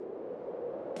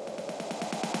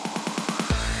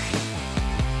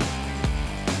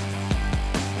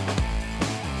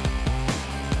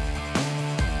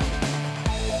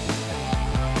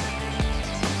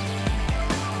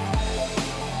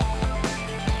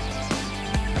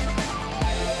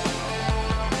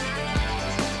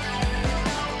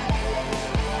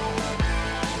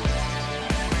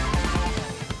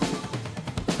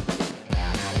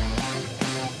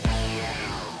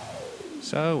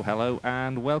So, hello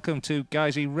and welcome to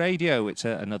Guysy Radio. It's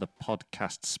another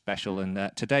podcast special, and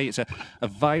today it's a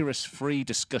virus-free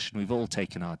discussion. We've all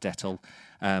taken our Dettol,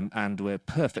 and we're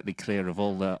perfectly clear of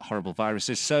all the horrible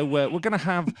viruses. So we're going to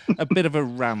have a bit of a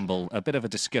ramble, a bit of a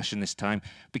discussion this time,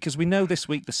 because we know this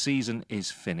week the season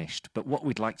is finished. But what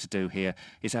we'd like to do here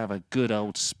is have a good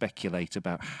old speculate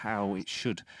about how it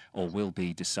should or will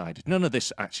be decided. None of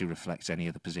this actually reflects any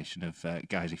of the position of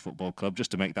Guysy Football Club,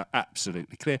 just to make that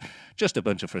absolutely clear. Just a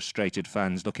bunch of frustrated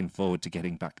fans looking forward to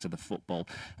getting back to the football.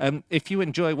 If you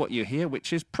enjoy what you hear,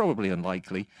 which is probably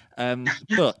unlikely,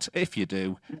 but if you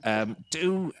do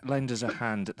lend us a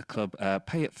hand at the club.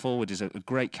 Pay It Forward is a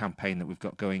great campaign that we've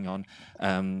got going on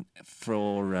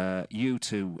for you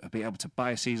to be able to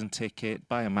buy a season ticket,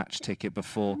 buy a match ticket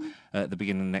before the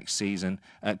beginning of next season.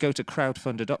 Go to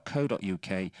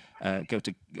crowdfunder.co.uk, go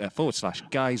to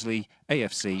 /Guiseley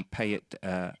AFC,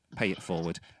 pay it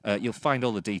forward. You'll find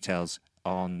all the details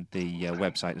on the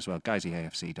website as well,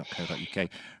 guiseleyafc.co.uk.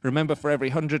 Remember, for every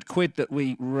 £100 that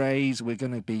we raise, we're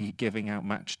going to be giving out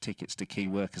match tickets to key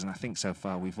workers, and I think so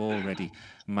far we've already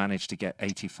managed to get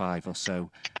 85 or so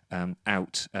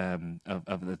out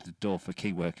of the door for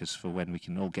key workers for when we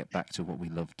can all get back to what we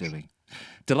love doing.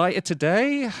 Delighted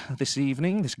today, this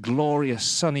evening, this glorious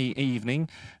sunny evening,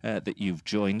 that you've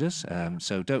joined us.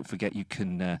 So don't forget you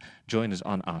can join us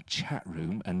on our chat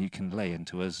room, and you can lay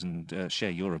into us and share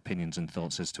your opinions and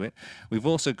thoughts as to it. We've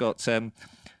also got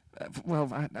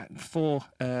four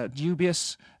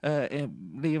dubious,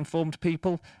 informed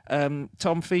people: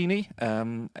 Tom Feeney,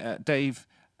 Dave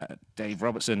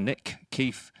Robertson, Nick,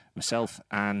 Keith, myself,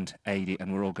 and Adi,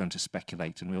 and we're all going to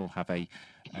speculate, and we all have a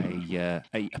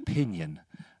opinion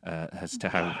as to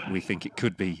how we think it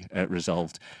could be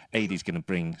resolved. Adi's going to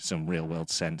bring some real world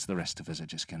sense. The rest of us are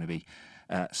just going to be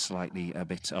slightly a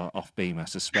bit off beam, I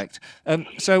suspect.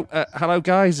 So hello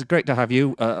guys, great to have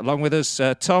you along with us.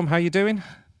 Tom, how you doing?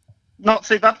 Not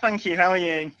too bad, thank you. How are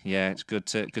you? Yeah, it's good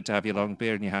to have you along.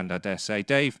 Beer in your hand, I dare say.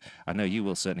 Dave, I know you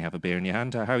will certainly have a beer in your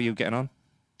hand. How are you getting on?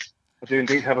 I do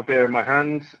indeed have a beer in my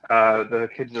hand. The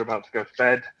kids are about to go to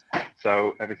bed,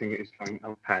 so everything is going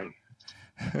okay.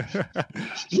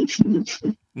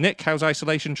 Nick, how's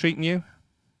isolation treating you?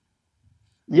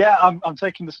 Yeah, I'm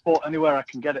taking the sport anywhere I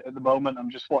can get it at the moment.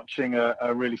 I'm just watching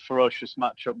a really ferocious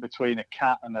matchup between a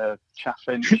cat and a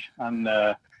chaffinch, and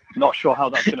not sure how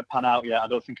that's going to pan out yet. I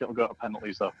don't think it'll go to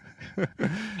penalties, though.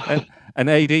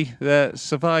 And Adi,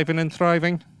 surviving and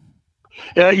thriving?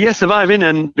 Yeah, surviving,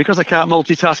 and because I can't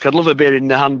multitask, I'd love a beer in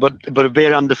the hand, but a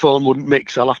beer and the phone wouldn't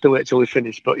mix. I'll have to wait till we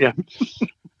finish, but yeah.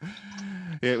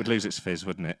 Yeah, it would lose its fizz,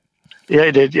 wouldn't it? Yeah,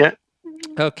 it did, yeah.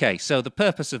 Okay, so the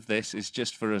purpose of this is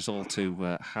just for us all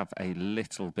to have a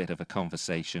little bit of a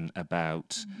conversation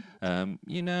about,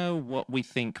 what we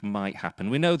think might happen.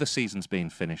 We know the season's been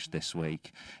finished this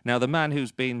week. Now, the man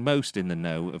who's been most in the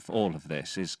know of all of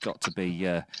this has got to be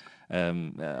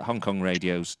Hong Kong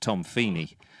Radio's Tom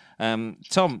Feeney.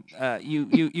 Tom,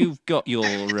 you've got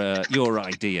your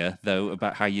idea, though,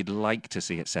 about how you'd like to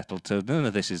see it settled. So none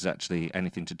of this is actually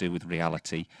anything to do with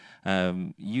reality.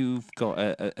 You've got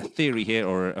a theory here,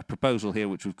 or a proposal here,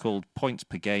 which we've called points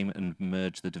per game and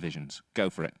merge the divisions.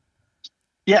 Go for it.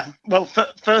 Yeah, well,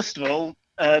 first of all,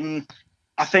 I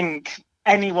think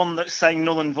anyone that's saying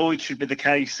null and void should be the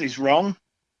case is wrong.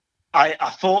 I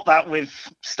thought that with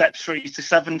steps 3 to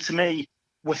 7, to me,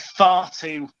 we're far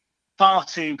too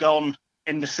gone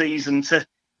in the season to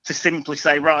simply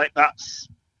say, right, that's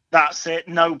it.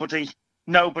 Nobody's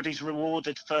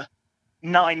rewarded for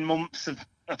 9 months of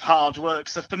hard work.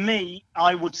 So for me,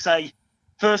 I would say,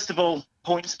 first of all,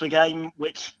 points per game,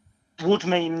 which would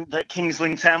mean that Kings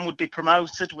Lynn Town would be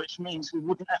promoted, which means we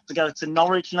wouldn't have to go to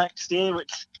Norwich next year,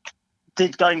 which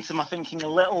did go into my thinking a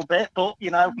little bit, but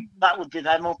that would be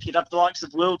them up. You'd have the likes of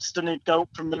Wildston who'd go up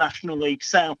from the National League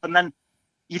South, and then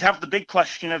you'd have the big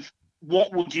question of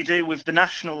what would you do with the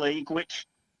National League, which,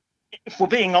 if we're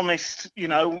being honest,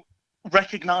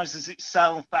 recognises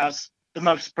itself as the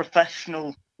most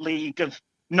professional league of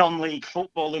non-league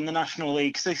football in the National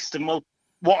League system. Well,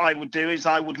 what I would do is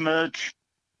I would merge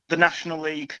the National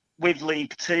League with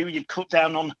League Two. You'd cut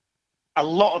down on a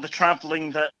lot of the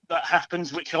travelling that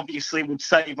happens, which obviously would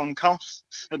save on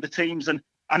costs for the teams. And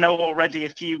I know already a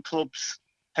few clubs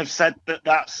have said that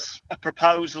that's a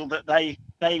proposal that they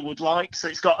would like. So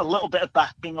it's got a little bit of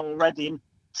backing already. And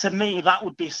to me, that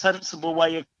would be a sensible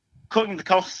way of cutting the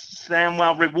costs down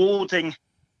while rewarding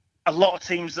a lot of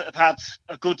teams that have had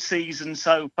a good season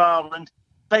so far, and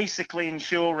basically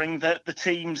ensuring that the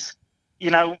teams,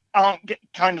 aren't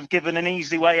kind of given an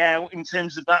easy way out in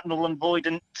terms of that null and void.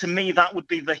 And to me, that would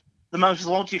be the most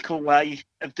logical way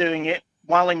of doing it,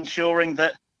 while ensuring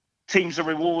that teams are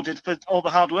rewarded for all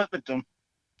the hard work they've done.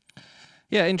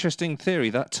 Yeah, interesting theory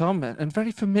that, Tom, and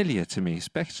very familiar to me,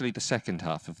 especially the second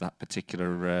half of that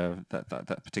particular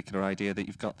that particular idea that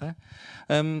you've got there.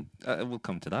 We'll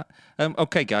come to that.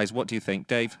 Okay, guys, what do you think?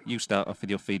 Dave, you start off with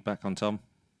your feedback on Tom.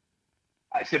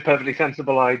 It's a perfectly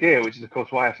sensible idea, which is, of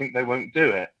course, why I think they won't do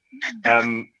it.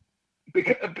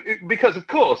 Because of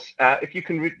course, if you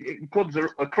can, clubs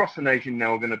across the nation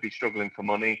now are going to be struggling for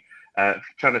money,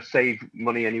 trying to save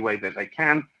money any way that they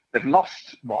can. They've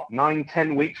lost,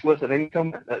 9-10 weeks worth of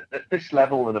income at this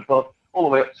level and above, all the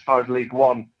way up as far as League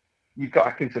One. You've got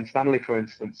Accrington Stanley, for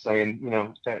instance, saying,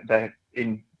 they're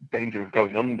in danger of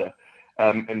going under.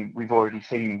 And we've already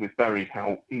seen with Bury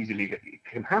how easily it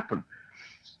can happen.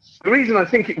 The reason I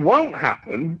think it won't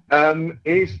happen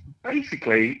is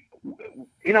basically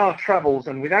in our travels,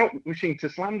 and without wishing to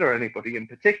slander anybody in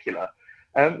particular,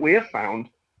 we have found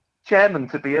chairmen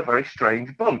to be a very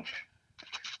strange bunch.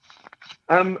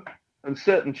 And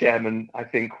certain chairmen, I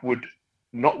think, would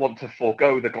not want to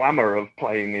forego the glamour of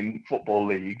playing in football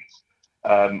leagues,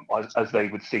 as they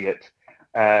would see it,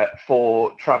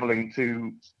 for travelling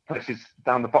to places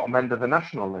down the bottom end of the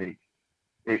National League,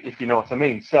 if you know what I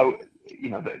mean. So,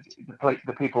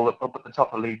 the people up at the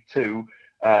top of League Two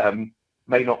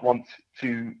may not want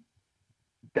to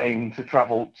deign to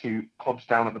travel to clubs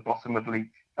down at the bottom of League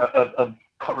of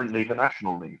currently the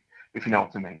National League, if you know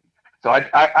what I mean. So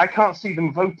I can't see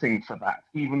them voting for that,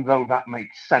 even though that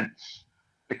makes sense,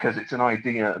 because it's an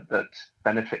idea that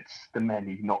benefits the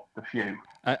many, not the few.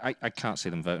 I can't see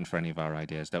them voting for any of our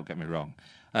ideas, don't get me wrong.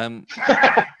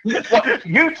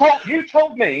 You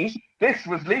told me this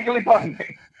was legally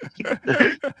binding.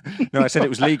 No, I said it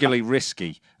was legally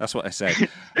risky. That's what I said.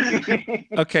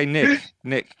 Okay,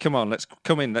 Nick, come on,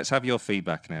 let's have your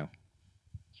feedback now.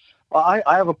 Well,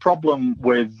 I have a problem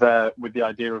with the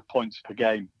idea of points per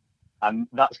game. And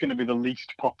that's going to be the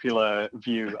least popular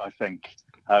view, I think.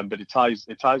 But it ties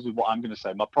with what I'm going to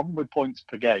say. My problem with points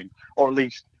per game, or at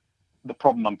least the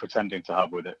problem I'm pretending to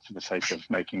have with it for the sake of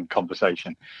making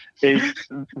conversation, is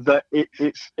that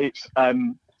it's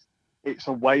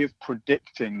a way of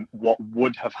predicting what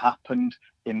would have happened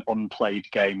in unplayed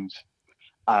games.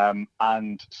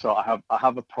 And so I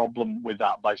have a problem with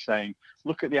that by saying,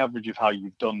 look at the average of how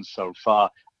you've done so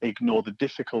far. Ignore the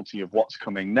difficulty of what's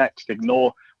coming next.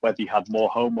 Ignore whether you had more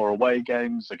home or away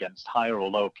games against higher or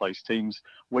lower placed teams.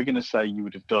 We're going to say you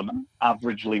would have done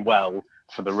averagely well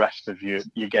for the rest of your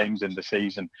games in the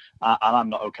season. And I'm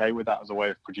not okay with that as a way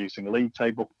of producing a league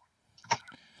table.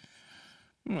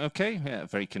 Okay, yeah,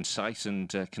 very concise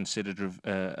and considered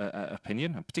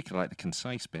opinion. I particularly like the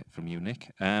concise bit from you,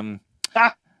 Nick. AD,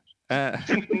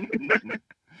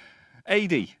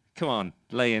 come on,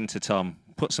 lay into Tom.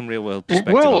 Put some real-world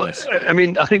perspective on this. I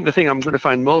mean, I think the thing I'm going to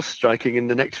find most striking in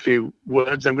the next few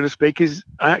words I'm going to speak is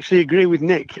I actually agree with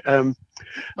Nick. I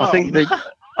think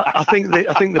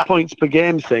the points per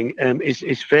game thing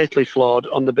is fatally flawed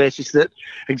on the basis that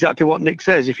exactly what Nick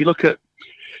says. If you look at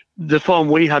the form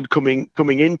we had coming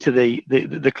into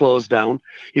the close down,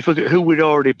 if you look at who we'd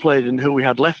already played and who we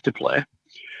had left to play,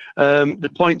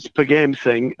 the points per game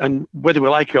thing, and whether we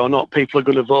like it or not, people are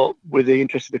going to vote with the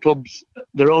interest of the clubs,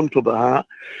 their own club at heart.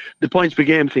 The points per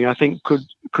game thing, I think,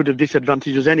 could have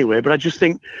disadvantaged us anyway. But I just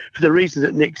think, for the reasons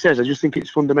that Nick says, I just think it's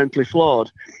fundamentally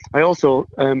flawed. I also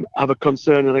have a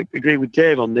concern, and I agree with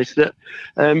Dave on this, that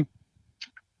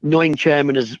knowing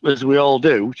chairmen as we all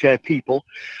do, chair people,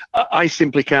 I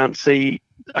simply can't see.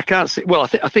 I can't see. Well,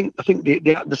 I think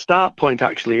the start point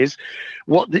actually is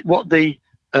what the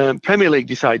Premier League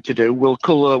decide to do will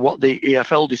colour what the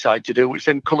EFL decide to do, which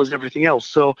then colours everything else.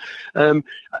 So, I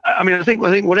mean, I think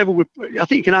whatever I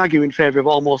think you can argue in favour of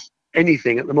almost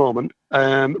anything at the moment.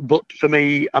 But for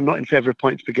me, I'm not in favour of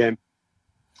points per game.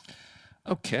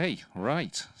 Okay,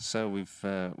 right. So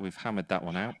we've hammered that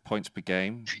one out. Points per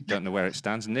game. Don't know where it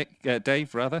stands. Nick,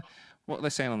 Dave, rather. What are they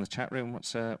saying on the chat room?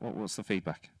 What's the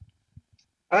feedback?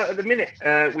 At the minute,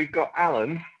 we've got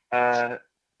Alan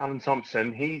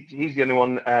Thompson. He's the only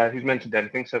one who's mentioned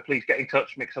anything. So please get in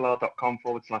touch.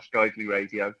 mixlr.com/Guiseley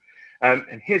Radio.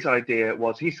 And his idea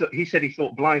was he said he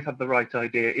thought Blythe had the right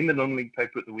idea in the non-league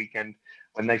paper at the weekend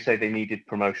when they say they needed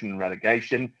promotion and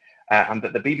relegation. and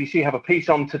that the BBC have a piece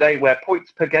on today where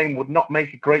points per game would not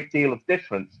make a great deal of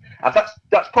difference. And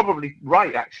that's probably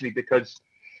right, actually, because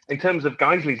in terms of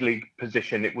Guiseley's league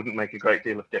position, it wouldn't make a great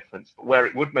deal of difference. But where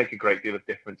it would make a great deal of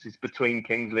difference is between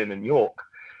Kings Lynn and York.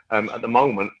 At the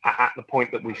moment, at the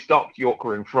point that we stopped, York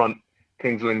were in front,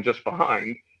 Kings Lynn just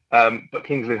behind. But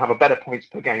Kings Lynn have a better points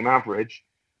per game average.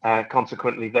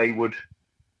 Consequently, they would,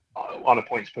 on a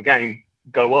points per game,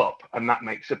 go up, and that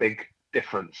makes a big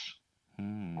difference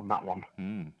on that one.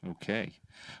 Okay.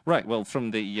 Right, well,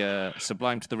 from the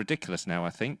sublime to the ridiculous now, I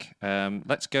think.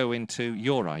 Let's go into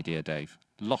your idea, Dave.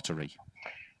 Lottery.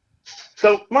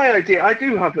 So my idea, I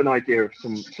do have an idea of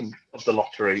some of the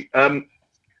lottery.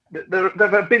 There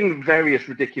have been various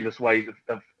ridiculous ways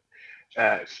of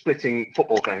splitting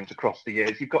football games across the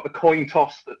years. You've got the coin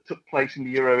toss that took place in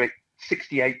the Euro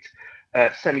 68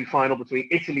 semi-final between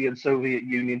Italy and Soviet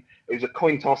Union. It was a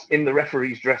coin toss in the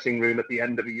referee's dressing room at the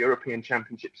end of a European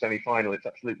Championship semi-final. It's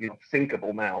absolutely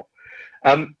unthinkable now.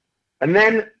 And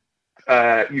then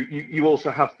you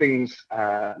also have things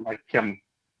like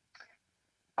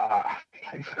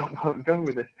I've forgotten how I'm going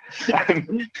with this.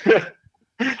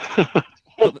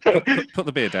 Put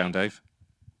the beer down, Dave.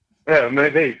 Yeah,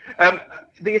 maybe.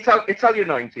 The Italia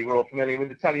 90, we're all familiar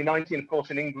with Italia 90, and of course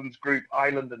in England's group,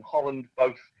 Ireland and Holland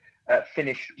both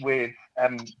finished with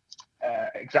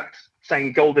exact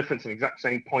same goal difference and exact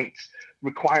same points,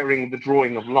 requiring the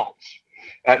drawing of lots.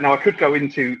 Now I could go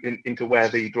into where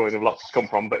the drawing of lots has come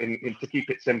from, but to keep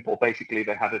it simple, basically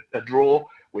they had a draw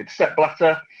with Sepp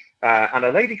Blatter and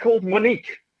a lady called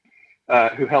Monique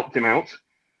who helped him out.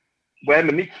 Where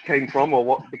Monique came from or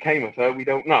what became of her, we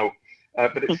don't know.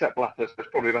 But it's Sepp Blatter, so it's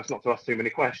probably best not to ask too many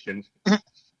questions.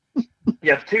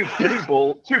 You have two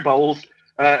bowls,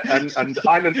 and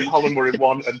Ireland and Holland were in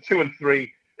one, and 2 and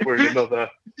 3 were in another,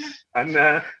 and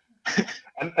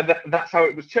that's how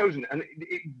it was chosen. And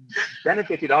it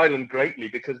benefited Ireland greatly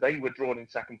because they were drawn in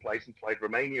second place and played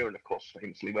Romania, and of course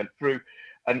famously went through.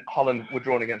 And Holland were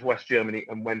drawn against West Germany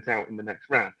and went out in the next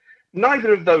round.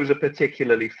 Neither of those are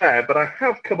particularly fair, but I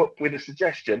have come up with a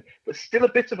suggestion that's still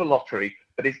a bit of a lottery,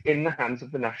 but is in the hands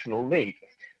of the National League.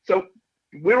 So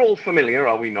we're all familiar,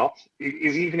 are we not,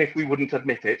 even if we wouldn't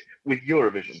admit it, with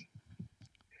Eurovision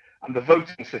and the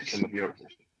voting system of Eurovision.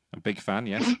 A big fan,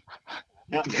 yes.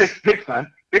 Yes, big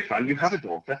fan. You have a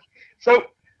daughter. So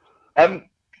in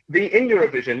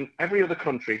Eurovision, every other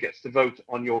country gets to vote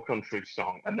on your country's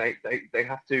song, and they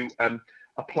have to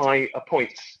apply a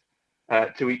points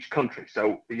to each country.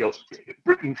 So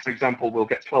Britain, for example, will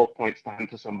get 12 points to hand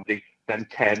to somebody, then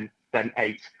 10, then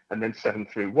 8, and then 7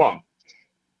 through 1.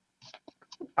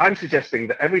 I'm suggesting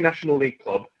that every National League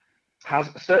club has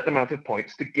a certain amount of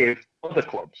points to give other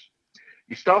clubs.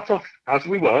 You start off as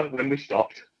we were when we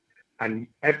stopped, and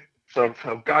so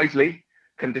Guiseley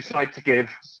can decide to give,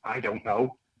 I don't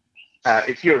know,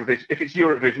 it's Eurovision. If it's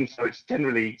Eurovision, so it's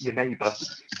generally your neighbour.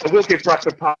 So we'll give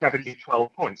Bradford Park Avenue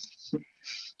 12 points.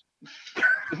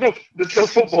 There's no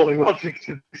footballing logic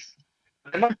to this.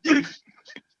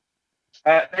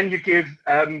 Then you give,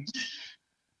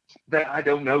 I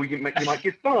don't know, you might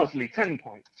give Barnsley 10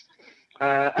 points.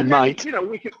 And then,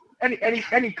 we could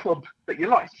any club that you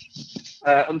like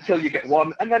until you get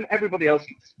one, and then everybody else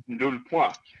gets 0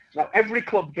 points. Now every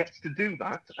club gets to do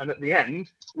that, and at the end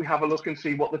we have a look and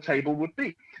see what the table would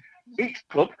be. Each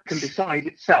club can decide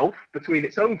itself between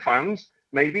its own fans,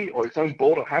 maybe, or its own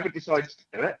board, or however it decides to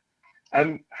do it,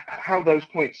 how those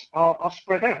points are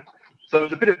spread out. So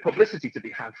there's a bit of publicity to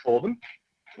be had for them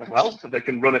as well, so they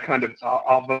can run a kind of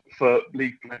our vote for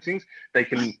league blessings. They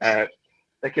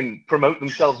can promote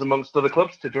themselves amongst other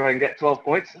clubs to try and get 12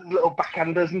 points. Little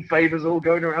backhanders and favours all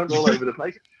going around all over the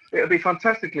place. It'll be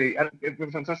fantastically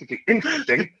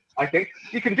interesting, I think.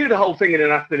 You can do the whole thing in an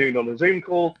afternoon on a Zoom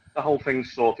call. The whole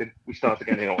thing's sorted. We start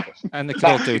again in August. And they could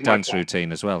all do a dance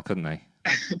routine as well, couldn't they?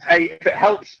 Hey, if it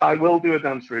helps, I will do a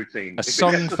dance routine. A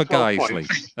song for Guiseley.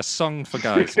 A song for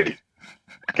Guiseley.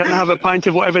 Can I have a pint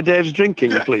of whatever Dave's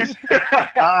drinking, please?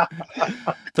 The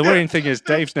worrying thing is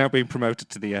Dave's now being promoted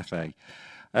to the FA.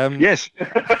 Yes.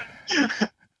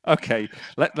 Okay,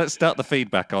 let's start the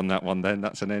feedback on that one then.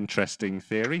 That's an interesting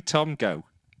theory. Tom, go.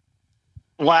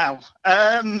 Wow.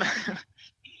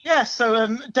 Yeah,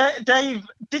 so Dave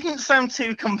didn't sound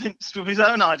too convinced with his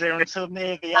own idea until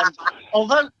near the end.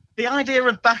 Although the idea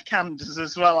of backhanders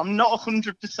as well, I'm not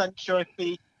 100% sure if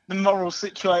the moral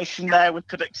situation there we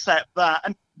could accept that.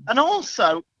 And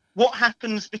also, what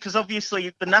happens, because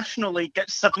obviously the National League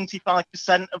gets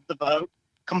 75% of the vote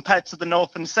compared to the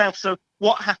North and South, so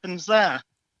what happens there?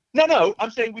 No,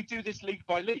 I'm saying we do this league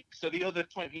by league. So the other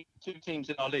 22 teams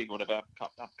in our league, whatever,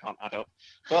 can't add up.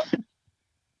 But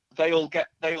they all get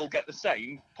the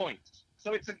same points.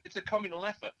 So it's a communal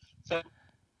effort. So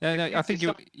Yeah, no, I think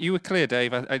you were clear,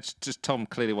 Dave. It's just Tom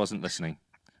clearly wasn't listening.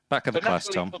 Back of the class,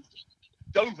 Tom.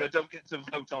 Dover don't get to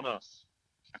vote on us.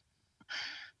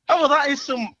 Oh, well, that is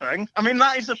something. I mean,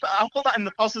 I'll put that in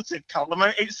the positive column.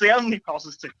 It's the only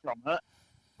positive from it.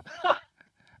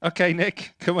 Okay,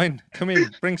 Nick, come in,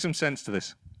 bring some sense to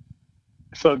this.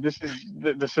 So this is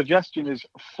the suggestion is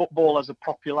football as a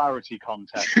popularity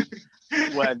contest,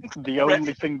 where the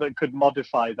only thing that could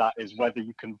modify that is whether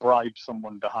you can bribe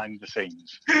someone behind the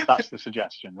scenes. That's the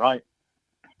suggestion, right?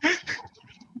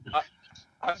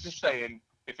 I'm just saying,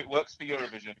 if it works for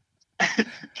Eurovision,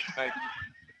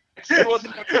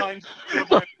 extraordinary times.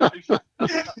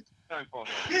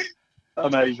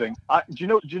 Amazing.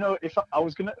 Do you know if I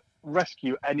was going to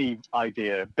rescue any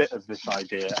bit of this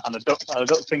idea, and I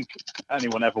don't think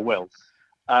anyone ever will,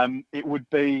 it would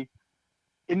be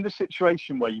in the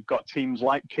situation where you've got teams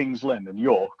like Kings Lynn and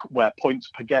York, where points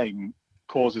per game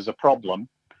causes a problem.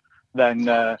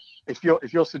 Then if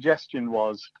your suggestion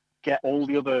was get all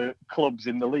the other clubs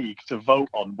in the league to vote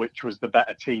on which was the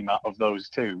better team out of those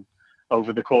two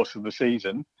over the course of the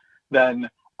season, then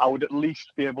I would at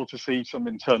least be able to see some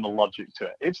internal logic to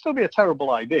it. It'd still be a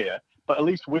terrible idea, but at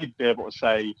least we'd be able to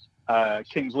say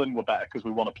Kings Lynn were better because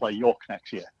we want to play York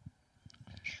next year.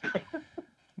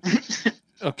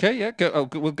 Okay, yeah,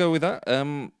 we'll go with that.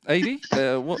 Adi,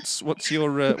 what's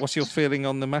your feeling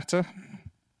on the matter?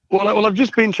 Well, I've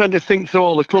just been trying to think through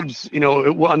all the clubs,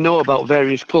 what I know about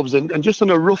various clubs, and just on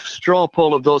a rough straw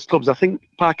poll of those clubs, I think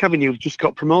Park Avenue just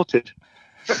got promoted.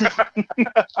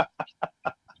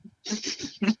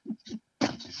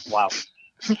 Wow.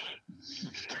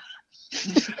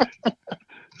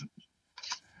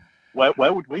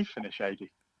 Where would we finish,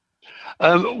 Adi?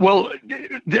 Well,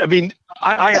 I mean,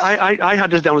 I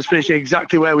had us down as finishing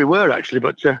exactly where we were actually,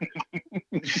 but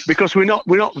because we're not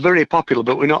very popular,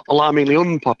 but we're not alarmingly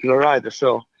unpopular either.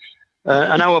 So,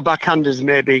 and our backhanders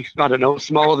may be, I don't know,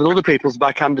 smaller than other people's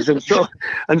backhanders,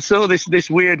 and so this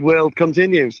weird world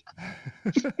continues.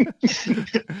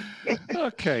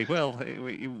 Okay, well,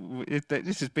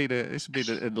 this has been an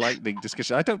enlightening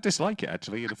discussion. I don't dislike it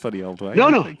actually in a funny old way. No.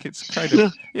 I think it's kind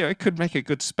of it could make a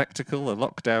good spectacle. A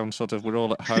lockdown sort of, we're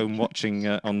all at home watching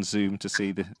on Zoom to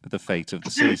see the fate of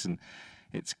the season.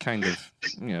 It's kind of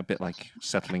a bit like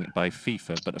settling it by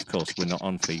FIFA, but of course we're not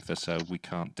on FIFA, so we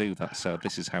can't do that. So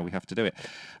this is how we have to do it.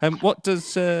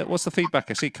 What's the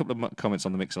feedback? I see a couple of comments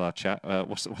on the Mixlr chat.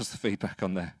 What's the feedback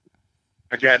on there?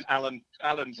 Again, Alan,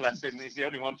 bless him, he's the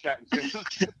only one chatting.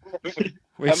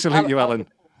 We salute you, Alan.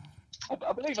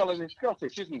 I believe Alan is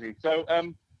Scottish, isn't he? So,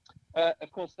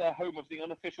 of course, they're home of the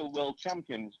unofficial world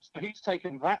champions. So he's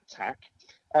taken that tack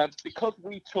because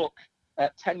we took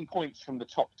 10 points from the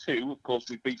top two. Of course,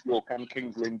 we beat York and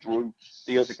Kings Lynn, drew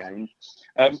the other game.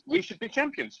 We should be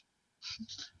champions.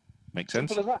 Makes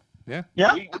sense. Simple as Yeah,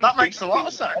 that. that makes a lot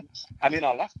of sense. And in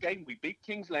our last game, we beat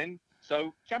Kings Lynn,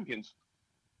 so champions.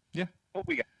 Yeah. What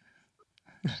we get?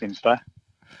 Seems fair.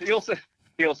 He also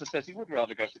says he would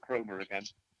rather go to Cromer again.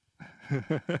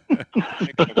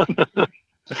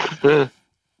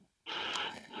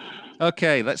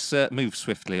 Okay, let's move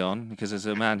swiftly on, because there's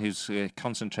a man who's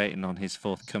concentrating on his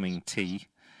forthcoming tea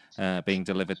being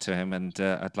delivered to him, and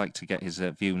I'd like to get his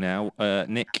view now.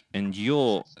 Nick, and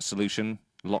your solution,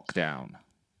 lockdown.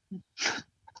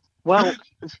 Well,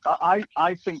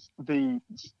 I think the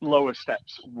lower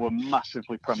steps were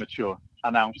massively premature,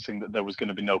 announcing that there was going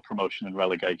to be no promotion and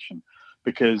relegation,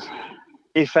 because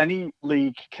if any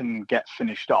league can get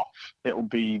finished off, it'll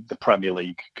be the Premier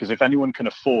League, because if anyone can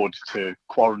afford to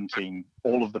quarantine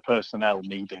all of the personnel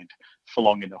needed for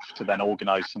long enough to then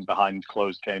organise some behind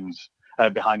closed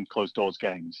doors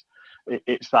games,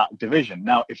 it's that division.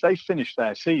 Now, if they finish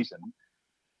their season,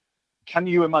 can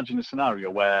you imagine a scenario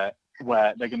where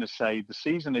they're going to say the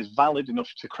season is valid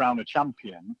enough to crown a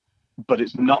champion, but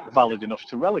it's not valid enough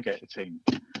to relegate a team?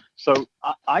 So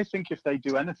I think if they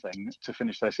do anything to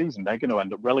finish their season, they're going to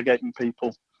end up relegating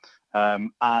people.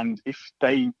 And if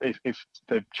the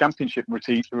championship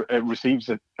receives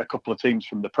a couple of teams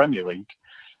from the Premier League,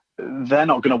 they're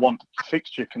not going to want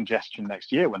fixture congestion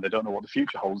next year when they don't know what the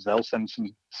future holds. They'll send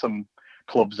some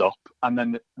clubs up, and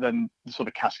then the sort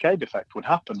of cascade effect would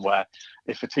happen, where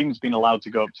if a team's been allowed to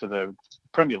go up to the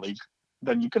Premier League,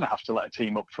 then you're going to have to let a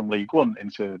team up from League One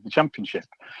into the Championship.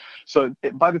 So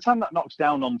by the time that knocks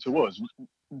down onto us,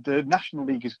 the National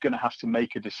League is going to have to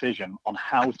make a decision on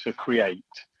how to create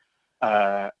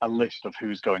a list of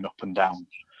who's going up and down.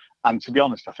 And to be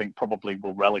honest, I think probably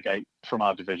we'll relegate from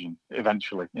our division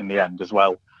eventually in the end as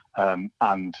well. and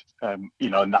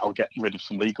that'll get rid of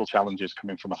some legal challenges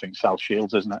coming from, I think, South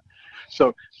Shields, isn't it?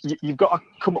 So you've got to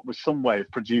come up with some way of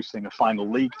producing a final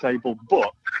league table.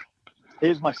 But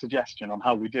here's my suggestion on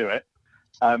how we do it.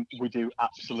 We do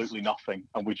absolutely nothing,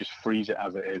 and we just freeze it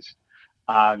as it is.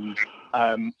 And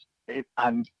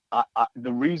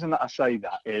the reason that I say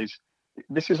that is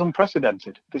this is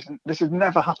unprecedented. This has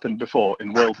never happened before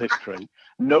in world history.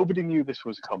 Nobody knew this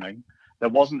was coming. There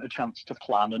wasn't a chance to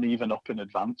plan and even up in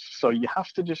advance. So you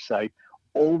have to just say,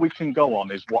 all we can go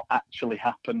on is what actually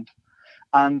happened.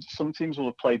 And some teams will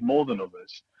have played more than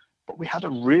others. But we had a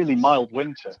really mild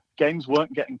winter. Games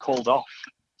weren't getting called off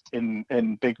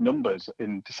in big numbers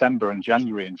in December and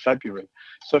January and February.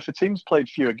 So if the teams played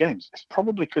fewer games, it's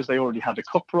probably because they already had a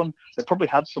cup run. They probably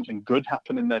had something good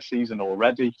happen in their season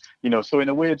already. So in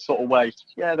a weird sort of way,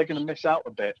 yeah, they're going to miss out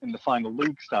a bit in the final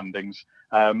league standings.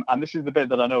 And this is the bit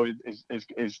that I know is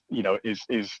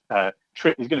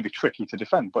going to be tricky to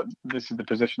defend. But this is the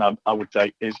position I would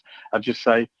take is I'd just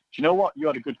say, do you know what? You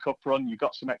had a good cup run. You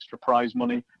got some extra prize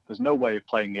money. There's no way of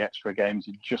playing the extra games.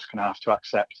 You're just going to have to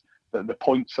accept the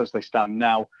points as they stand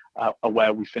now are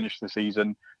where we finish the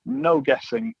season. No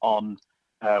guessing on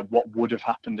what would have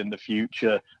happened in the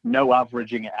future. No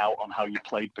averaging it out on how you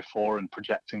played before and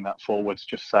projecting that forwards.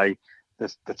 Just say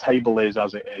the table is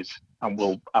as it is, and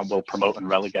we'll promote and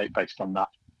relegate based on that.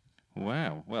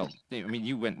 Wow. Well, I mean,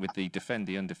 you went with the defend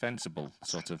the undefensible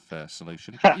sort of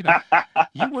solution. But,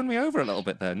 you won me over a little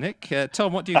bit there, Nick.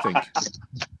 Tom, what do you think?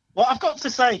 Well, I've got to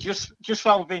say, just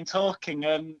while we've been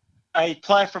talking, a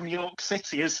player from York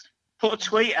City has put a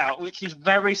tweet out which is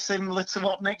very similar to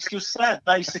what Nick's just said.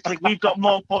 Basically, we've got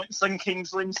more points than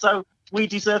Kings Lynn, so we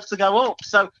deserve to go up.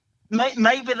 So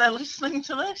maybe they're listening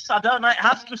to this. I don't know. It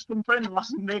has just come through in the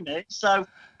last minute. So,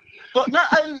 but no,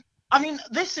 I mean,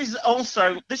 this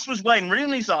was Wayne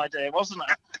Rooney's idea, wasn't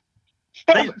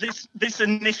it? This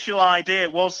initial idea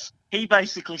was, he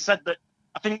basically said that,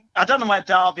 I don't know where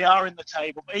Derby are in the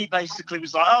table, but he basically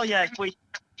was like, oh yeah, if we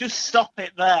just stop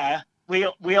it there, we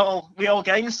all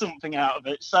gain something out of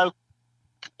it. So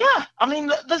yeah, I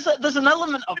mean, there's an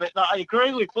element of it that I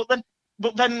agree with,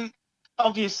 but then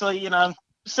obviously,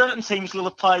 certain teams will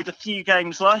have played a few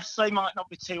games less. They might not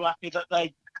be too happy that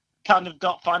they kind of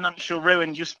got financial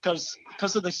ruin just because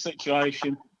of this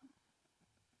situation.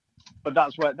 But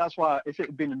that's why if it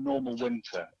had been a normal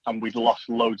winter and we'd lost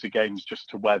loads of games just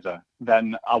to weather,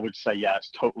 then I would say, yeah,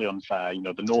 it's totally unfair.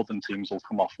 The northern teams will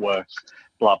come off worse,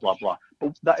 blah, blah, blah.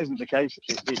 But that isn't the case.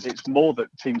 It's more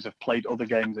that teams have played other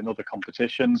games in other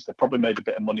competitions. They probably made a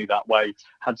bit of money that way,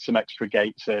 had some extra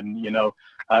gates in,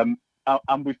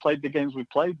 and we've played the games we've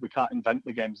played. We can't invent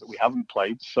the games that we haven't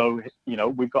played. So,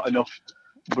 we've got enough.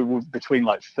 We were between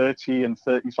like 30 and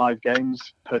 35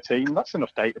 games per team. That's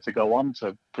enough data to go on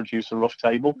to produce a rough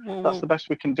table. Whoa. That's the best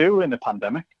we can do in a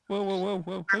pandemic.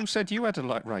 Whoa. Who said you had a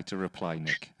right to reply,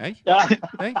 Nick? Hey? Yeah.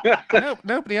 Hey? No,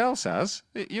 nobody else has.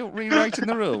 You're rewriting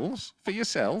the rules for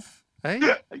yourself, hey?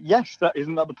 Yes,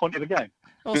 isn't that the point of the game?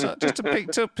 Also, just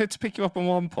to pick you up on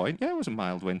one point, yeah, it was a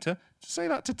mild winter. Say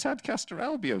that to Tadcaster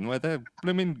Albion, where their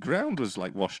blooming ground was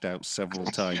like washed out several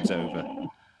times over.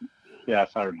 Yeah,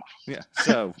 fair enough. Yeah,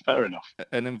 so fair enough.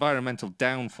 An environmental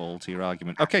downfall to your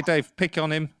argument. Okay, Dave, pick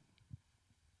on him.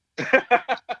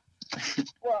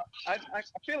 Well, I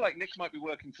feel like Nick might be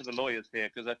working for the lawyers here,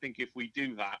 because I think if we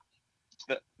do that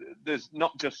there's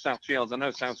not just South Shields. I know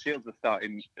South Shields are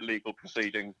starting legal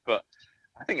proceedings, but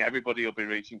I think everybody will be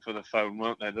reaching for the phone,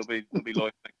 won't they? There'll be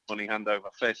lawyers making money hand over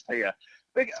fist here.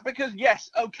 Because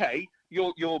yes, okay,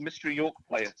 your mystery York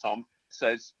player, Tom,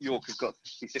 says York has got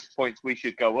 66 points, we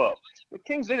should go up. But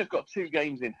Kings Lynn have got 2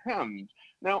 games in hand.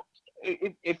 Now,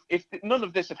 if none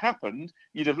of this had happened,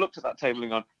 you'd have looked at that table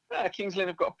and gone, Kings Lynn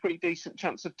have got a pretty decent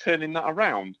chance of turning that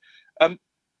around.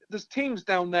 There's teams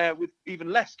down there with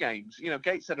even less games.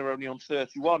 Gateshead are only on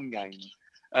 31 games,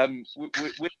 with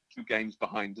 2 games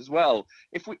behind as well.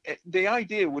 The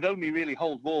idea would only really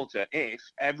hold water if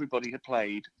everybody had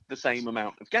played the same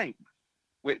amount of games,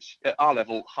 which at our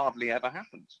level hardly ever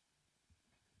happens.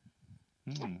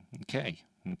 Okay.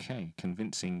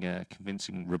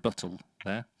 Convincing rebuttal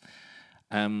there.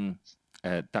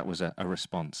 That was a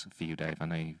response for you, Dave. I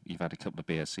know you've had a couple of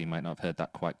beers, so you might not have heard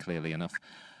that quite clearly enough.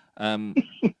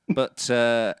 But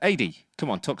AD, come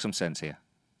on, talk some sense here.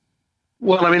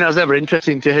 Well, I mean, as ever,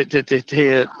 interesting to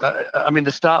hear.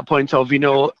 The start point of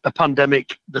a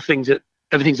pandemic, the things that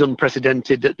everything's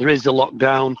unprecedented, that there is a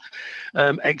lockdown,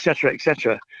 etc.,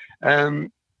 etc.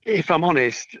 If I'm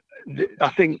honest, I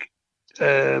think.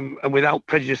 And without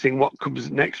prejudicing what comes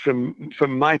next from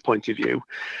my point of view,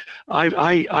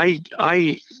 I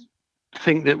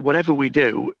think that whatever we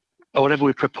do, or whatever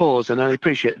we propose, and I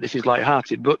appreciate this is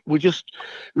light-hearted, but we're just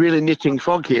really knitting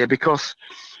fog here, because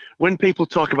when people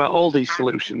talk about all these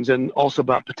solutions and also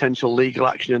about potential legal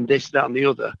action and this, that, and the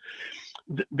other,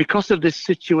 because of this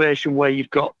situation where you've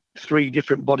got 3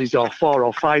 different bodies or 4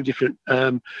 or 5 different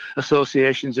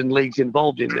associations and leagues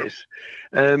involved in this,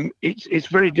 it's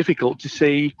very difficult to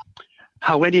see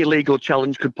how any legal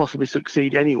challenge could possibly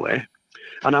succeed anyway.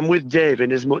 And I'm with Dave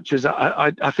in as much as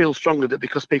I feel strongly that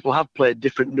because people have played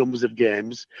different numbers of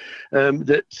games,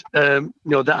 that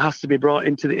has to be brought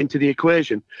into the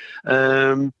equation.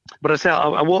 But I say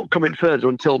I won't comment further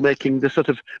until making the sort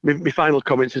of my final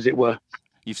comments, as it were.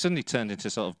 You've suddenly turned into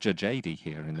sort of Judge Ady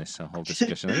here in this whole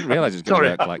discussion. I didn't realise it was going to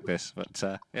work like this,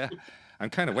 but yeah, I'm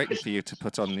kind of waiting for you to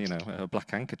put on, a black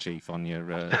handkerchief on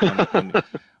your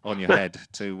on your head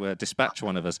to dispatch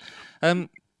one of us.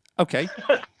 Okay.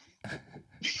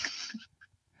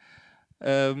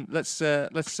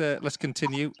 Let's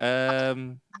continue.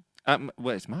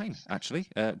 Well, it's mine actually.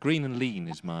 Green and lean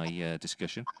is my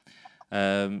discussion.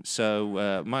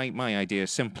 So my idea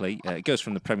simply it goes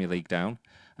from the Premier League down.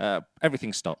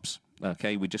 Everything stops.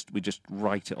 Okay, we just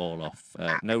write it all off.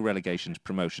 No relegations,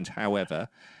 promotions. However,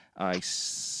 I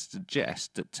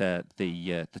suggest that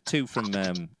the 2 from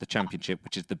the Championship,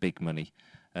 which is the big money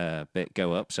bit,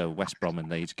 go up. So West Brom and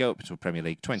Leeds go up to the Premier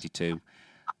League 22.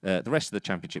 The rest of the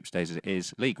Championship stays as it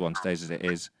is. League One stays as it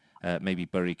is. Maybe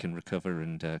Bury can recover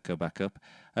and go back up.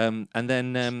 And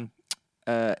then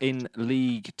in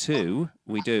League Two,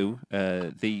 we do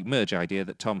the merge idea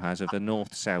that Tom has of a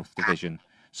North-South division.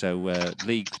 So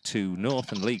League Two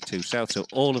North and League Two South. So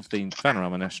all of the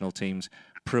Vanarama national teams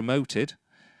promoted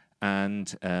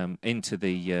and into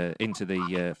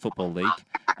the Football League.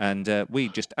 And we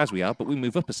just, as we are, but we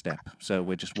move up a step. So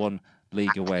we're just one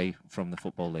league away from the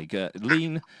Football League.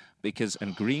 Lean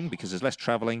and green because there's less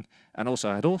travelling, and also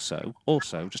I'd also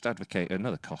just advocate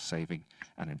another cost saving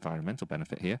and environmental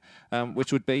benefit here,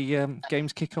 which would be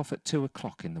games kick off at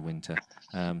 2:00 in the winter,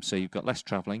 so you've got less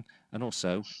travelling and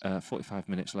also 45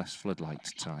 minutes less floodlight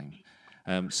time.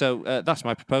 So that's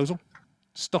my proposal.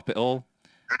 Stop it all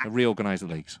and reorganise the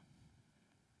leagues.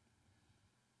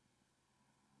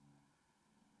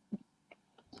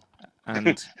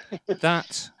 And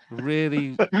that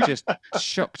really just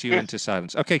shocked you into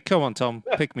silence. Okay, come on, Tom.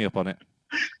 Pick me up on it.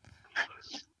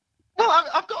 Well,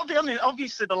 I've got to be honest.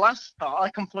 Obviously, the last part I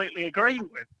completely agree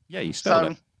with. Yeah, you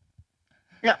stole it.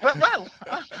 Yeah, well,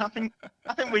 I think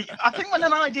when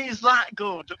an idea is that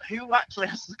good, who actually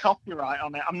has the copyright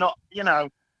on it? I'm not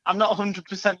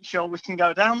 100% sure we can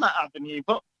go down that avenue.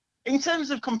 But in terms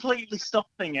of completely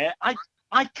stopping it,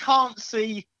 I can't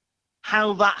see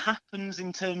how that happens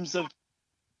in terms of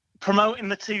promoting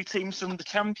the 2 teams from the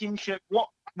Championship.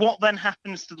 What then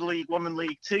happens to the League One and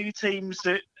League Two teams?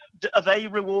 Are they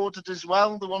rewarded as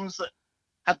well, the ones that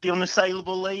had the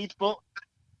unassailable lead? But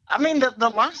I mean,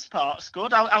 the last part's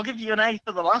good. I'll give you an A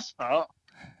for the last part.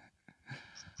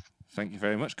 Thank you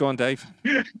very much. Go on, Dave.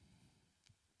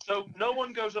 So no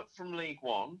one goes up from League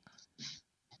One.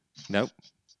 Nope.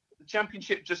 The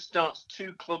Championship just starts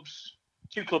 2 clubs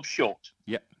short.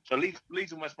 Yep. So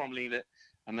Leeds and West Brom leave it,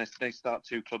 and they start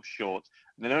 2 clubs short.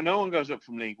 And then no one goes up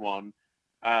from League One,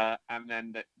 and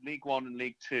then the League One and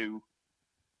League Two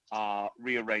are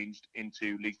rearranged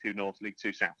into League Two North, League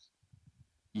Two South.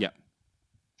 Yep.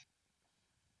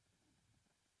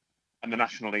 And the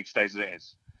National League stays as it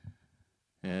is.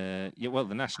 Yeah, well,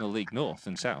 the National League North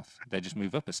and South, they just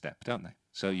move up a step, don't they?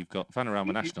 So you've got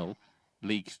Vanarama National,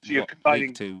 League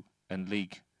 2, and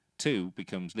League 2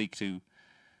 becomes League 2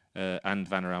 and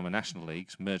Vanarama National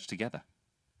Leagues merged together.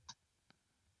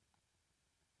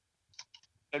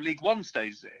 So League One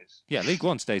stays as it is? Yeah, League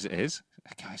One stays as it is.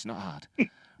 Okay, it's not hard.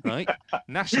 Right?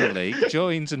 National League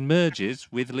joins and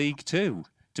merges with League 2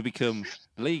 to become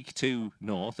League 2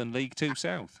 North and League 2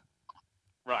 South.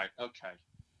 Right, okay.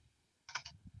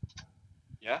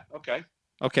 Yeah, okay.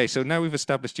 Okay, so now we've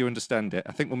established you understand it.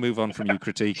 I think we'll move on from you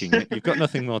critiquing it. You've got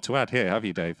nothing more to add here, have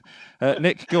you, Dave?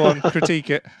 Nick, go on, critique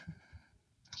it.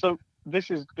 So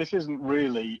this isn't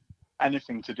really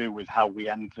anything to do with how we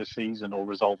end the season or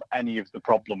resolve any of the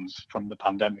problems from the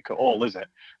pandemic at all, is it?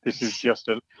 This is just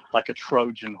like a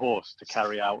Trojan horse to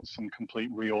carry out some complete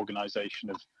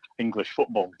reorganisation of English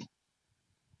football.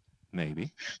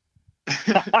 Maybe.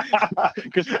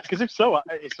 Because if so,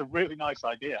 it's a really nice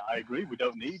idea. I agree. We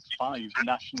don't need 5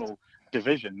 national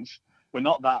divisions. We're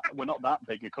not that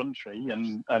big a country,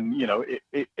 and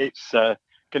it's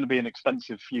going to be an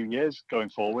expensive few years going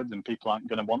forward, and people aren't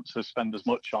going to want to spend as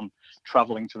much on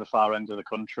travelling to the far end of the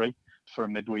country for a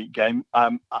midweek game.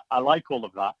 I like all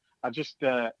of that. I just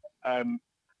I'm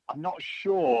not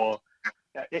sure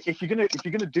if you're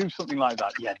gonna do something like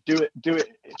that, yeah, do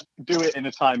it in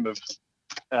a time of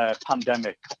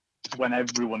pandemic when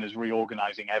everyone is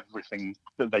reorganizing everything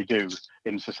that they do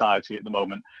in society at the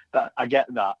moment. That I get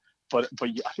that, but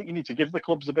I think you need to give the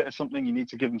clubs a bit of something. You need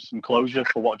to give them some closure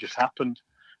for what just happened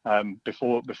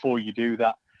before you do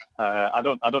that. I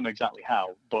don't know exactly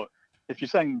how, but if you're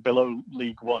saying below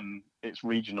League One, it's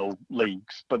regional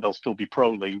leagues, but there'll still be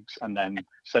pro leagues and then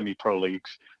semi-pro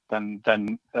leagues, then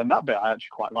that bit I actually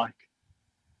quite like.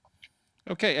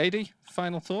 Okay, AD,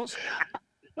 final thoughts?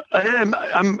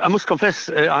 I must confess,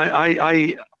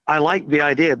 I like the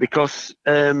idea because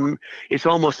it's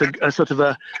almost a sort of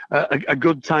a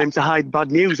good time to hide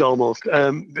bad news almost.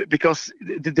 Because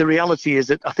the reality is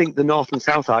that I think the North and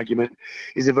South argument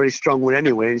is a very strong one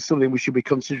anyway. It's something we should be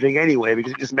considering anyway,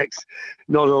 because it just makes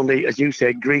not only, as you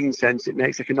say, green sense, it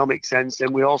makes economic sense,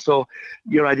 and we also,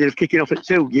 your idea of kicking off at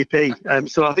 2, yippee.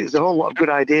 So I think there's a whole lot of good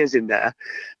ideas in there.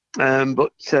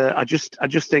 But I just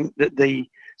think that the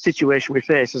situation we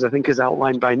face, as I think is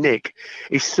outlined by Nick,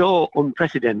 is so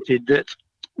unprecedented that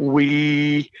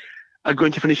we are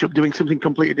going to finish up doing something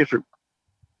completely different.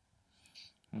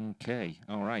 Okay,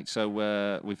 all right. So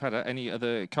we've had any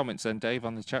other comments then, Dave,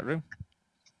 on the chat room?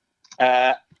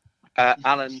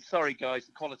 Alan, sorry guys,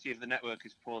 the quality of the network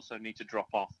is poor, so I need to drop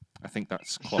off. I think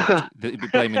that's quality. They'd be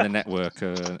blaming the network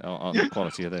on the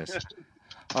quality of this.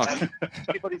 If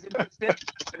anybody's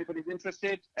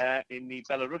interested in the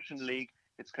Belarusian league,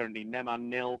 it's currently Neman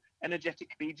 0, Energetic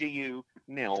BGU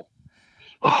 0.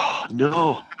 Oh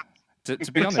no!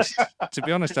 To be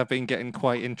honest, I've been getting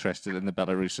quite interested in the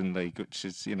Belarusian league, which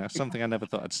is something I never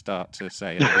thought I'd start to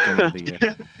say at the beginning of the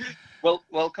year.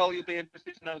 Well, Cole, you'll be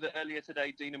interested to know that earlier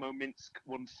today, Dynamo Minsk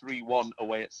won 3-1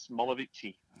 away at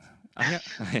Smolovici.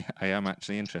 I am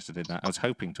actually interested in that. I was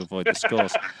hoping to avoid the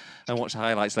scores and watch the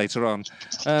highlights later on.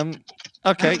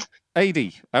 Okay,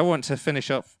 AD, I want to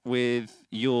finish up with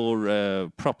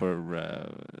your proper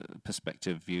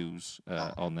perspective views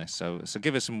on this. So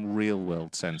give us some real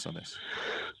world sense on this.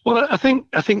 Well, I think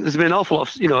there's been an awful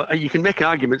lot of, you can make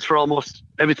arguments for almost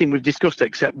everything we've discussed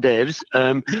except Dave's.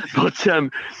 But I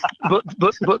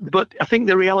think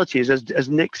the reality is, as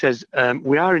Nick says,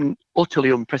 we are in utterly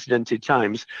unprecedented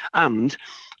times, and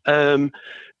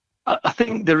I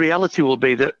think the reality will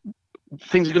be that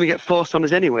things are going to get forced on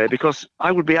us anyway, because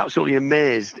I would be absolutely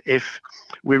amazed if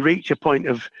we reach a point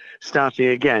of starting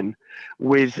again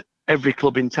with every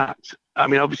club intact. I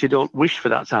mean, obviously don't wish for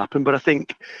that to happen, but I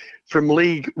think from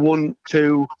League 1,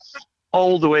 2,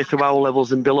 all the way through our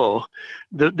levels and below,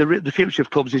 the future of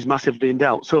clubs is massively in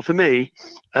doubt. So for me,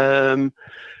 2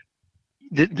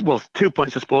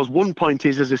 points, I suppose. 1 point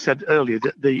is, as I said earlier,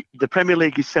 that the Premier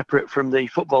League is separate from the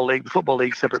Football League. The Football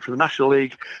League is separate from the National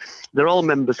League. They're all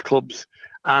members clubs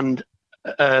and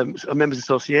members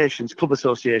associations, club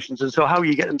associations. And so how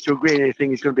you get them to agree on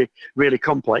anything is going to be really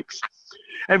complex.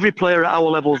 Every player at our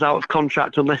level is out of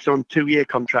contract unless they're on 2-year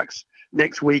contracts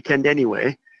next weekend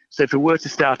anyway. So if we were to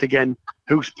start again,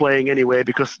 who's playing anyway,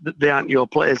 because they aren't your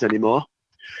players anymore.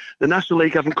 The National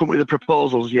League haven't come up with the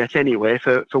proposals yet anyway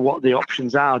for what the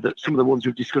options are, that some of the ones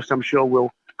we've discussed I'm sure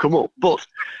will come up. But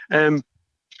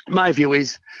my view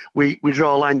is we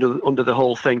draw a line under the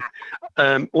whole thing.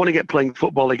 Want to get playing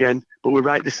football again, but we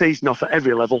write the season off at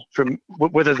every level, from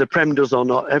whether the Prem does or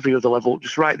not, every other level,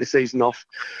 just write the season off.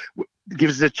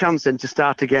 Gives us a chance then to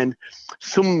start again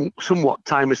somewhat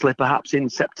timelessly, perhaps in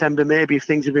September, maybe, if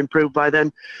things have improved by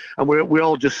then. And we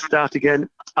all just start again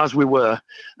as we were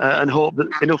and hope that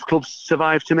enough clubs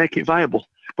survive to make it viable.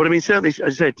 But I mean, certainly,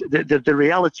 as I said, the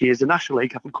reality is the National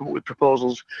League haven't come up with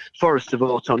proposals for us to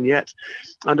vote on yet,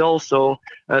 and also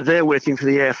they're waiting for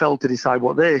the AFL to decide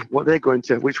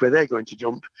which way they're going to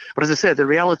jump. But as I said, the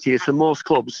reality is for most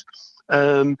clubs,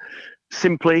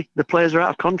 simply the players are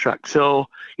out of contract. So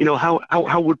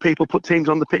how would people put teams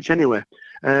on the pitch anyway?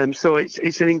 So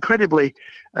it's an incredibly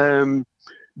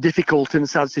difficult and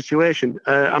sad situation.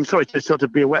 I'm sorry to sort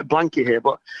of be a wet blanket here,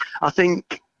 but I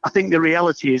think the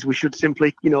reality is we should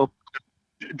simply,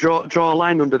 draw a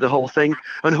line under the whole thing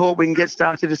and hope we can get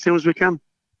started as soon as we can.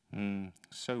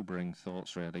 Sobering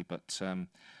thoughts, really. But,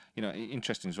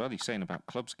 interesting as well, you're saying about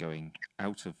clubs going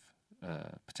out of,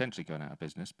 potentially going out of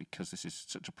business because this is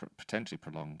such a potentially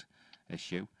prolonged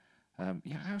issue. I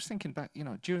was thinking back,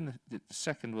 during the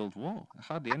Second World War,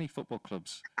 hardly any football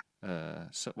clubs, they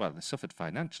suffered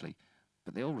financially,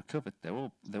 but they all recovered. They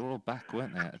were all back,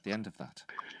 weren't they, at the end of that?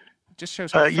 It just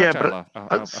shows how fragile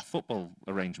our football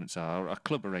arrangements are, our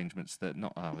club arrangements, that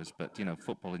not ours, but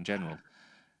football in general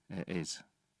is,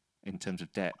 in terms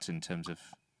of debt, in terms of.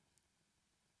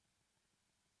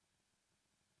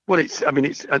 Well, it's. I mean,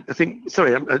 it's. I think.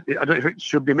 Sorry, I don't know if it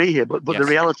should be me here, but Yes. the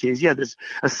reality is, yeah, there's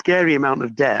a scary amount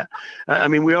of debt. I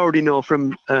mean, we already know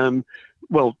from,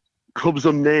 clubs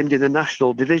unnamed in the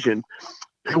national division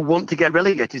who want to get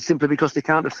relegated simply because they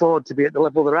can't afford to be at the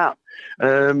level they're at.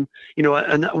 And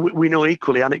we know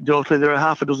equally, anecdotally, there are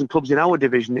half a dozen clubs in our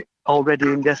division already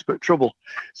in desperate trouble.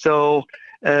 So,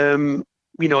 it's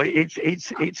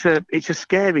a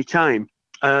scary time.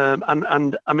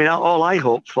 And I mean, all I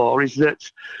hope for is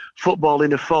that football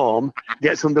in a form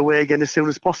gets underway again as soon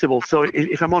as possible. So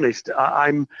if I'm honest,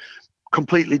 I'm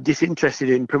completely disinterested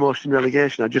in promotion and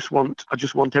relegation. I just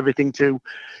want everything to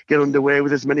get underway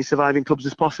with as many surviving clubs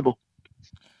as possible.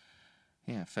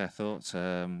 Yeah, fair thoughts.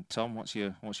 Tom, what's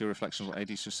your reflection on what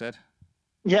Adie's just said?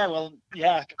 Yeah, well,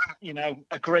 yeah,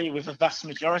 agree with the vast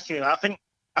majority of that.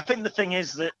 I think the thing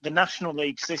is that the National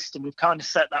League system, we've kind of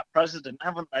set that precedent,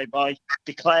 haven't they, by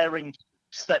declaring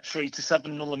step 3 to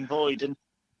 7 null and void, and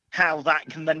how that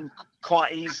can then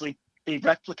quite easily be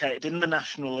replicated in the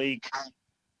National League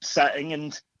setting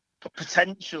and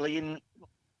potentially in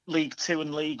League 2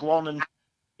 and League 1 and,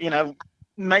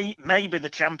 maybe the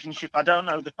Championship. I don't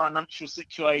know the financial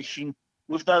situation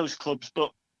with those clubs,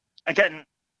 but again,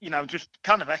 just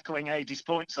kind of echoing Adie's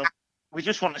points of, we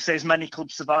just want to see as many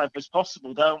clubs survive as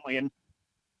possible, don't we? And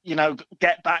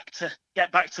get back to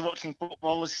watching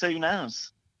football as soon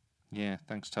as. Yeah,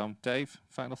 thanks, Tom. Dave,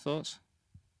 final thoughts?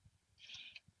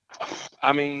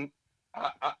 I mean,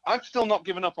 I've still not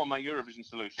given up on my Eurovision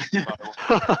solution.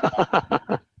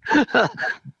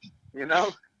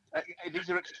 These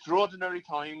are extraordinary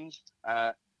times.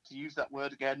 To use that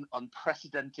word again,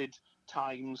 unprecedented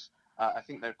times. I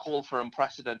think they're called for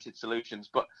unprecedented solutions,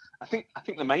 but I think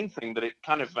the main thing that it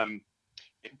kind of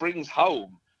it brings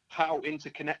home how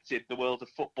interconnected the world of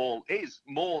football is,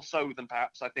 more so than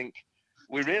perhaps I think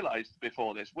we realised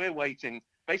before this. We're waiting,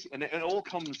 basically, and it all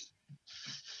comes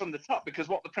from the top, because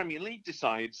what the Premier League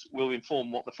decides will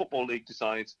inform what the Football League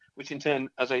decides, which in turn,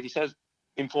 as Adie says,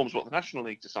 informs what the National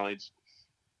League decides.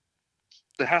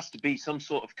 There has to be some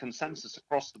sort of consensus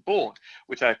across the board,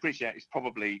 which I appreciate is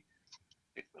probably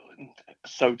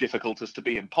so difficult as to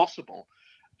be impossible.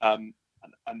 And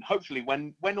hopefully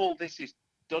when all this is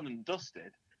done and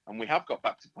dusted, and we have got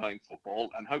back to playing football,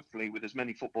 and hopefully with as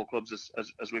many football clubs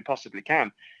as we possibly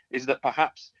can, is that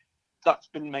perhaps that's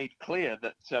been made clear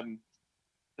that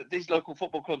that these local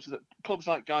football clubs, that clubs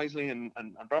like Guiseley and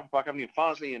Bradford Park Avenue,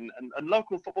 Farsley, and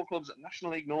local football clubs at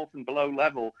National League North and below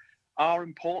level are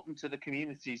important to the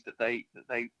communities that they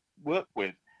work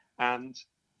with, and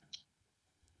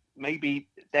maybe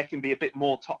there can be a bit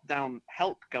more top-down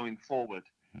help going forward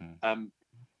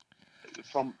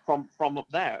from up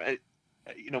there.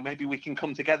 Maybe we can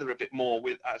come together a bit more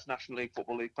as National League,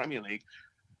 Football League, Premier League,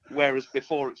 whereas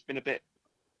before it's been a bit.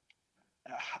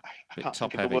 I can't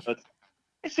think of the word.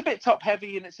 It's a bit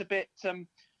top-heavy, and it's a bit.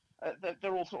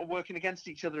 They're all sort of working against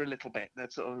each other a little bit. They're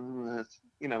sort of,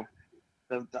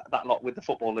 that lot with the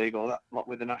Football League or that lot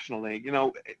with the National League.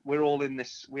 We're all in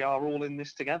this. We are all in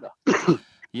this together.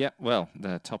 Yeah, well,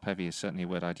 the top-heavy is certainly a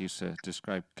word I'd use to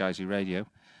describe Guisey Radio.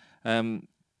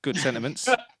 Good sentiments,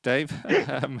 Dave.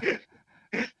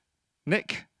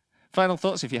 Nick, final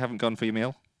thoughts if you haven't gone for your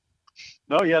meal?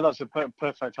 No, yeah, that's a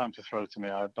perfect time to throw to me.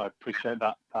 I appreciate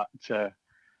that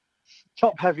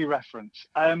top-heavy reference.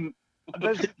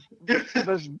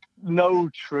 There's no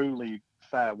truly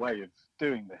fair way of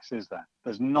doing this, is there?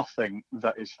 There's nothing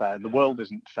that is fair. The world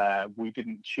isn't fair. We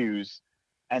didn't choose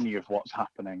any of what's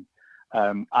happening.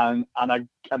 And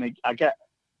I get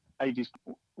Adie's,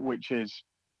 which is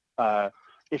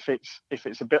if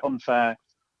it's a bit unfair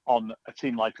on a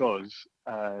team like us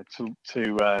to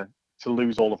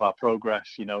lose all of our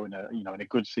progress, in a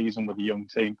good season with a young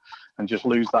team, and just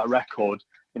lose that record,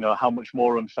 how much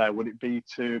more unfair would it be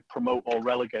to promote or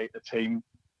relegate a team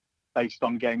based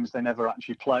on games they never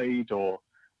actually played, or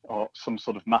some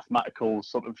sort of mathematical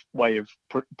sort of way of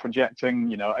projecting?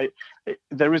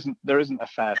 There isn't a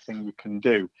fair thing you can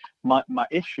do. My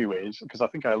issue is, because I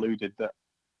think I alluded that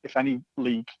if any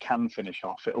league can finish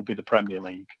off, it'll be the Premier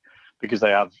League, because they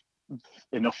have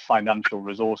enough financial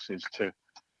resources to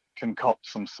concoct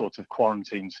some sort of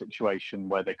quarantine situation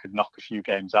where they could knock a few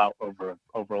games out over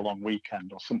a long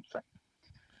weekend or something,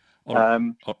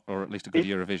 or at least a good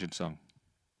Eurovision song.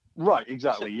 Right,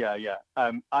 exactly. Yeah.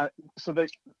 So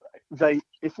they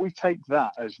if we take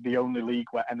that as the only league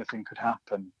where anything could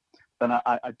happen, then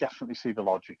I definitely see the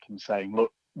logic in saying,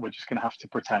 look, we're just going to have to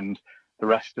pretend the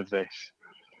rest of this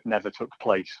never took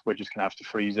place. We're just going to have to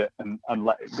freeze it and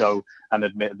let it go, and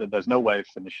admit that there's no way of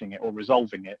finishing it or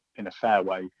resolving it in a fair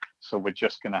way. So we're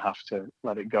just going to have to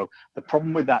let it go. The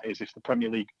problem with that is, if the Premier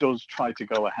League does try to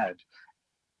go ahead,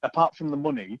 apart from the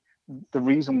money, the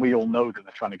reason we all know that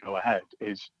they're trying to go ahead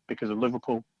is because of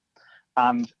Liverpool.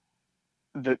 And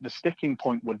the sticking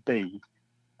point would be,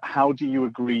 how do you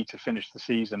agree to finish the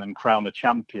season and crown a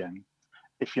champion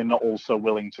if you're not also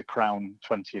willing to crown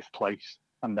 20th place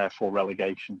and therefore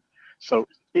relegation? So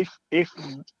if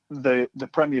the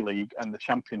Premier League and the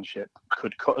Championship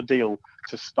could cut a deal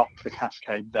to stop the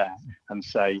cascade there and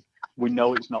say, we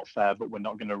know it's not fair, but we're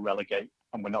not going to relegate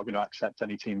and we're not going to accept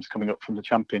any teams coming up from the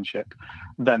Championship,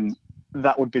 then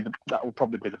that would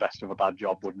probably be the best of a bad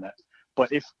job, wouldn't it?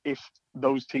 But if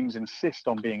those teams insist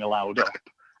on being allowed up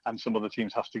and some other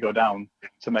teams have to go down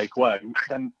to make way,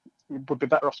 then we would be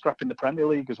better off scrapping the Premier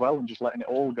League as well and just letting it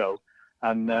all go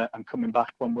and coming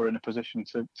back when we're in a position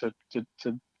to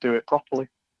do it properly.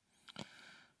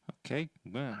 Okay,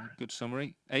 well, good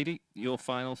summary. Adi, your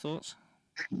final thoughts?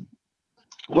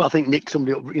 Well, I think Nick summed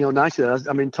it up, nicely.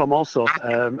 I mean, Tom also.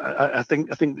 I think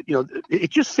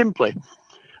it's just simply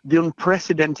the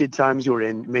unprecedented times you're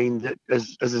in mean that,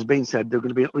 as has been said, there are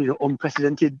going to be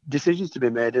unprecedented decisions to be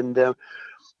made, and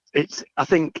I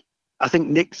think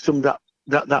Nick summed that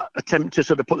attempt to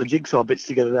sort of put the jigsaw bits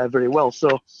together there very well.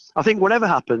 So I think whatever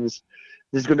happens,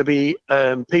 there's going to be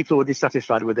people who are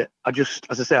dissatisfied with it. I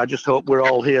just hope we're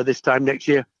all here this time next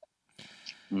year.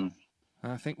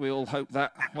 I think we all hope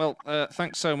that. Well,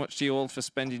 thanks so much to you all for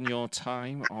spending your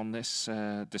time on this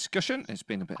discussion. It's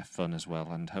been a bit of fun as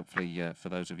well, and hopefully for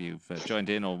those of you who've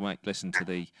joined in or might listen to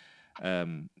the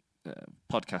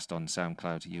podcast on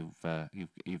SoundCloud,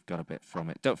 you've got a bit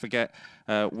from it. Don't forget,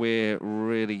 we're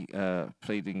really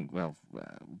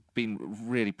been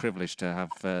really privileged to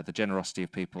have the generosity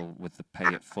of people with the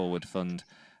Pay It Forward Fund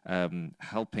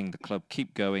helping the club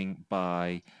keep going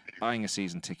by buying a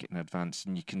season ticket in advance.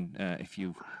 And you can, if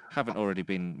you haven't already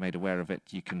been made aware of it,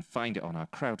 you can find it on our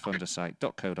crowdfunder site,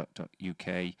 .co.uk/Guiseley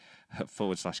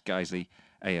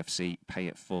AFC Pay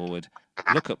It Forward.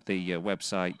 Look up the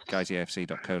website,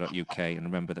 guiseleyafc.co.uk, and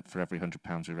remember that for every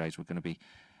 £100 we raise, we're going to be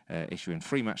issuing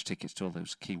free match tickets to all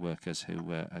those key workers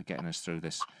who are getting us through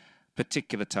this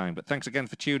particular time. But thanks again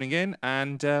for tuning in,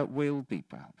 and we'll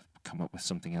come up with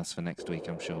something else for next week,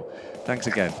 I'm sure. Thanks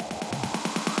again.